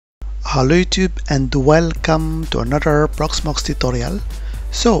Hello YouTube and welcome to another Proxmox tutorial.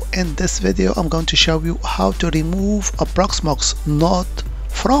 So in this video I'm going to show you how to remove a Proxmox node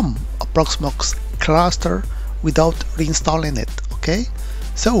from a Proxmox cluster without reinstalling it. Okay,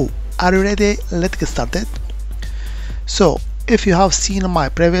 so are you ready? Let's get started. So if you have seen my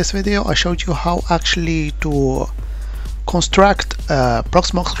previous video, I showed you how actually to construct a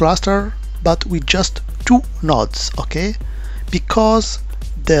Proxmox cluster but with just two nodes. Okay, because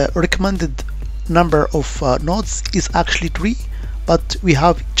the recommended number of nodes is actually 3, but we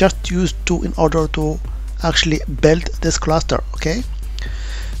have just used 2 in order to actually build this cluster. Okay,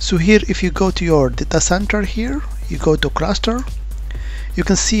 so here if you go to your data center, here you go to cluster, you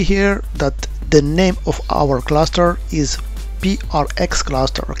can see here that the name of our cluster is PRX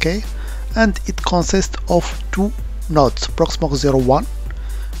cluster. Okay, and it consists of 2 nodes, Proxmox 01,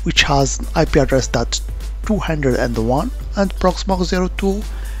 which has an IP address that's 201, and Proxmox 02,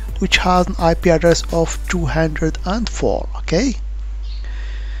 which has an IP address of 204. Okay,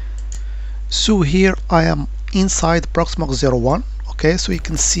 so here I am inside Proxmox 01. Okay, so you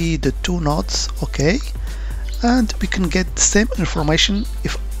can see the 2 nodes. Okay, and we can get the same information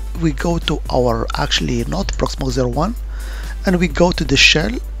if we go to our actually node Proxmox 01 and we go to the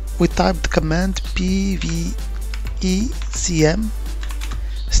shell, we type the command pvecm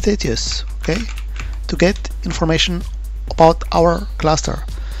status. Okay, to get information about our cluster.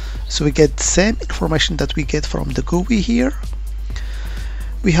 So we get the same information that we get from the GUI here.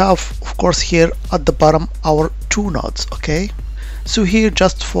 We have, of course, here at the bottom our 2 nodes. Okay, so here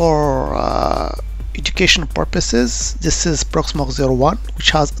just for education purposes, this is Proxmox 01,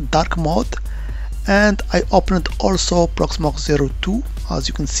 which has a dark mode, and I opened also Proxmox 02, as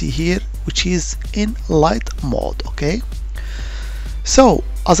you can see here, which is in light mode. Okay, so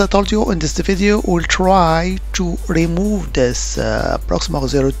as I told you in this video, we'll try to remove this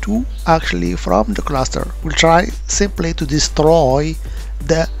Proxmox 02 actually from the cluster. We'll try simply to destroy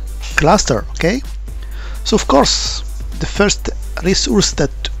the cluster. Okay, so of course the first resource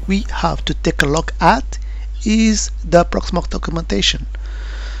that we have to take a look at is the Proxmox documentation.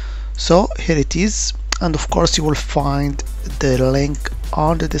 So here it is, and of course you will find the link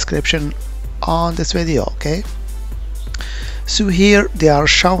on the description on this video. Okay, so here they are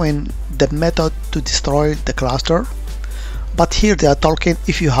showing the method to destroy the cluster, but here they are talking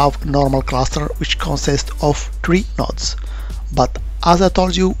if you have normal cluster which consists of 3 nodes. But as I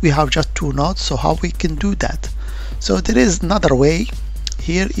told you, we have just 2 nodes, so how we can do that? So there is another way.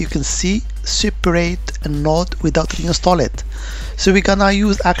 Here you can see separate a node without reinstall it. So we're gonna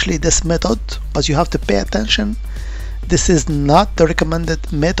use actually this method, but you have to pay attention. This is not the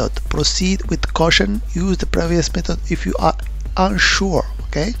recommended method. Proceed with caution. Use the previous method if you are unsure.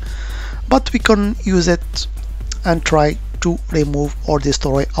 Okay, but we can use it and try to remove or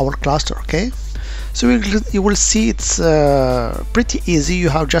destroy our cluster. Okay, so you will see it's pretty easy. You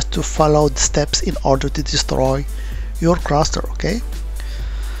have just to follow the steps in order to destroy your cluster. Okay,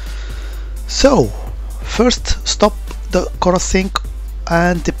 so first stop the corosync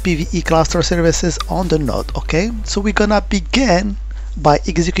and the PVE cluster services on the node. Okay, so we're gonna begin by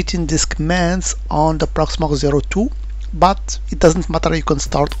executing these commands on the Proxmox 02, but it doesn't matter, you can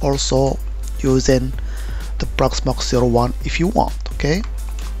start also using the Proxmox 01 if you want. Okay,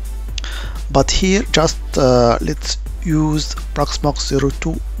 but here just let's use Proxmox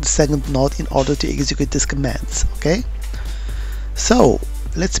 02, the second node, in order to execute these commands. Okay, so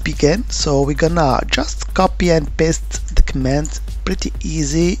let's begin. So we're gonna just copy and paste the command, pretty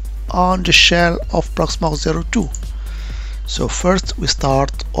easy, on the shell of Proxmox 02. So first we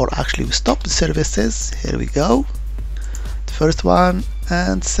start, or actually we stop the services. Here we go, the first one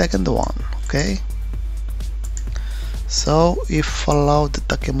and second one. Okay, so we follow the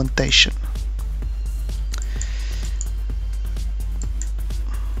documentation.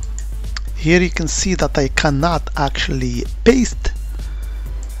 Here you can see that I cannot actually paste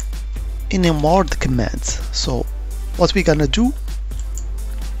anymore the commands. So what we're gonna do,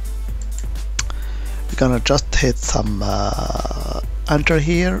 we're gonna just hit some enter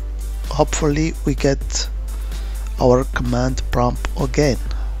here. Hopefully we get our command prompt again.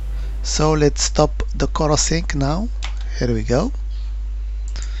 So let's stop the corosync now. Here we go.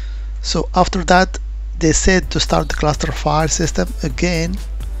 So after that they said to start the cluster file system again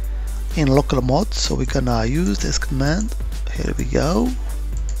in local mode, so we're gonna use this command. Here we go,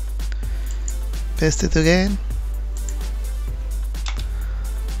 paste it again.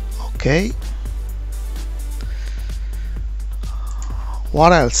 Okay,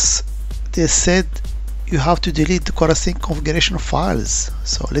 what else? They said you have to delete the corosync configuration files,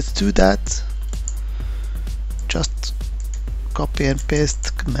 so let's do that. Just copy and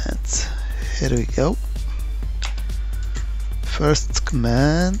paste commands. Here we go. First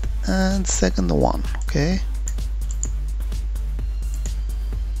command and second one. Okay.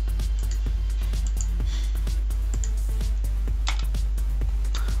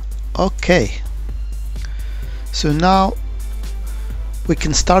 Okay. So now we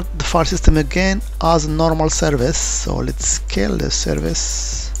can start the file system again as a normal service. So let's scale the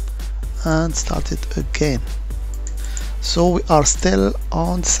service and start it again. So we are still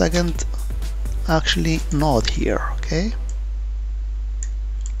on second actually node here. Okay.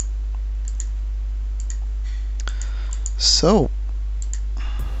 So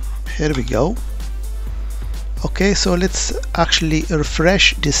here we go. Okay, so let's actually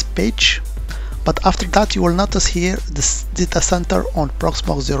refresh this page. But after that, you will notice here this data center on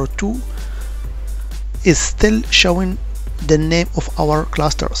Proxmox 02 is still showing the name of our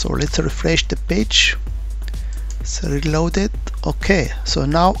cluster. So let's refresh the page. Let's reload it. Okay, so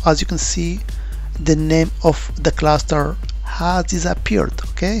now as you can see, the name of the cluster has disappeared.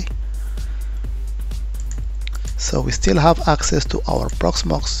 Okay, so we still have access to our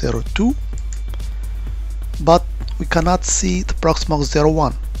Proxmox 02, but we cannot see the Proxmox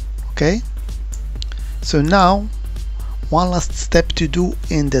 01. Okay. So now, one last step to do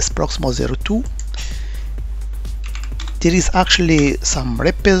in this Proxmox 02. There is actually some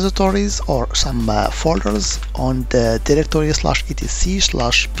repositories or some folders on the directory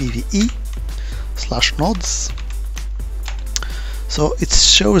 /etc/pve/nodes. So it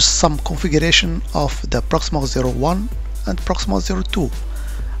shows some configuration of the Proxmox 01 and Proxmox 02.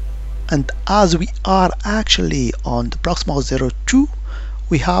 And as we are actually on the Proxmox 02,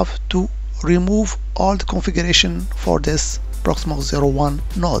 we have to remove all the configuration for this Proxmox 01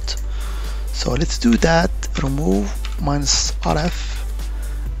 node. So let's do that. Remove -rf,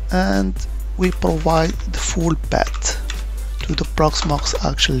 and we provide the full path to the Proxmox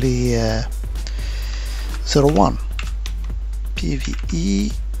actually 01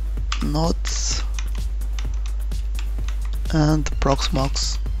 PVE nodes and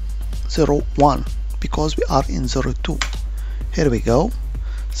Proxmox 01 because we are in 02. Here we go.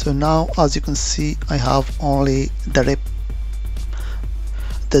 So now, as you can see, I have only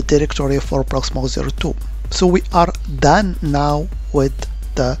the directory for Proxmox 02. So we are done now with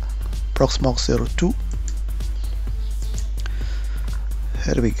the Proxmox 02.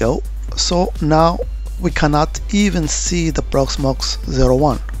 Here we go. So now we cannot even see the Proxmox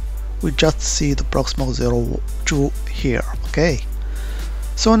 01. We just see the Proxmox 02 here. Okay.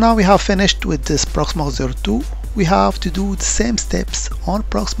 So now we have finished with this Proxmox 02. We have to do the same steps on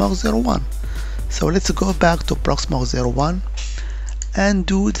Proxmox 01. So let's go back to Proxmox 01 and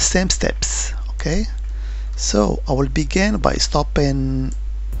do the same steps. Okay, so I will begin by stopping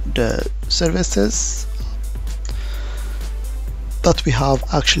the services that we have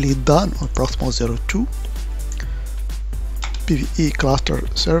actually done on Proxmox 02 PVE cluster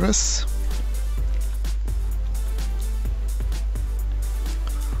service.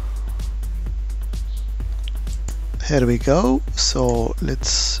 Here we go. So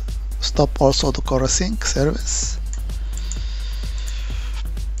let's stop also the CoreSync service.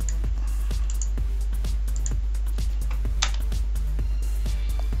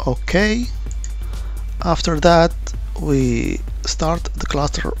 Okay. After that, we start the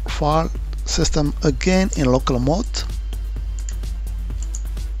cluster file system again in local mode.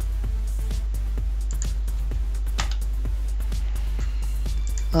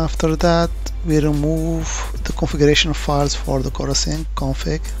 After that, we remove the configuration files for the CoreSync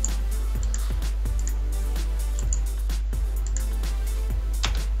config.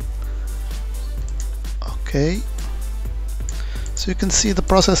 Okay, so you can see the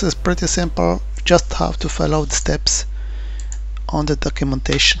process is pretty simple. You just have to follow the steps on the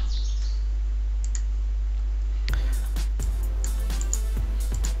documentation.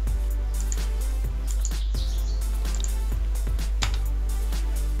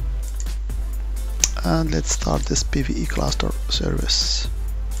 And let's start this PVE cluster service.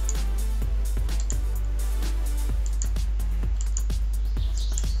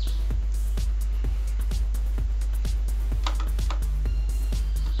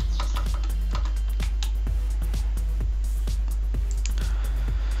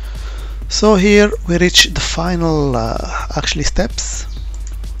 So here we reach the final actually steps.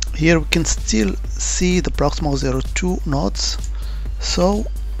 Here we can still see the Proxmox 02 nodes. So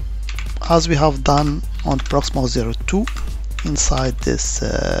as we have done on Proxmox 02 inside this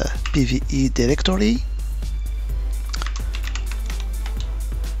PVE directory.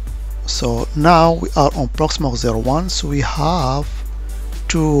 So now we are on Proxmox 01, so we have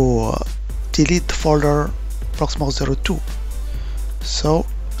to delete the folder Proxmox 02. So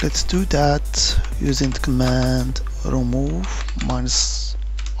let's do that using the command remove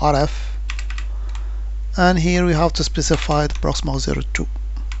 -rf, and here we have to specify the Proxmox 02.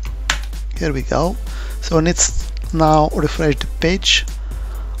 Here we go. So let's now refresh the page,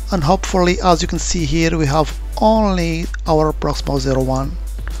 and hopefully, as you can see here, we have only our Proxmox 01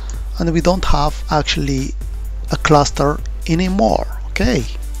 and we don't have actually a cluster anymore. Okay,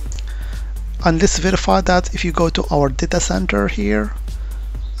 and let's verify that if you go to our data center here,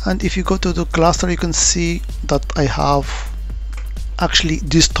 and if you go to the cluster, you can see that I have actually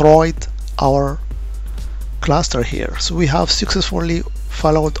destroyed our cluster here. So we have successfully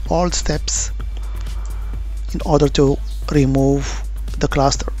followed all steps in order to remove the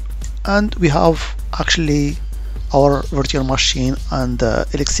cluster, and we have actually our virtual machine and the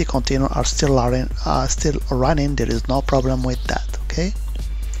LXC container are still running. There is no problem with that. Okay,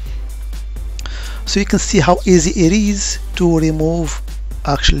 so you can see how easy it is to remove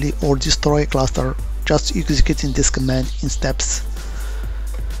actually or destroy a cluster just executing this command in steps,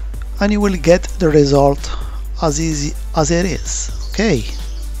 and you will get the result as easy as it is. Okay,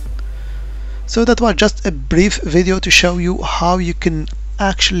 so that was just a brief video to show you how you can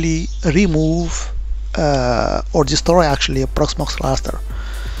actually remove or destroy actually a Proxmox cluster.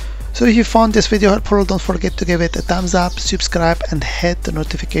 So if you found this video helpful, don't forget to give it a thumbs up, subscribe, and hit the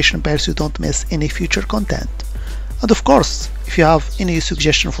notification bell so you don't miss any future content. And of course, if you have any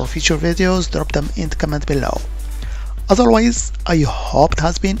suggestion for future videos, drop them in the comment below. As always, I hope it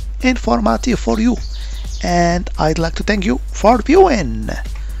has been informative for you, and I'd like to thank you for viewing.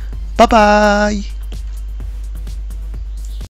 Bye bye.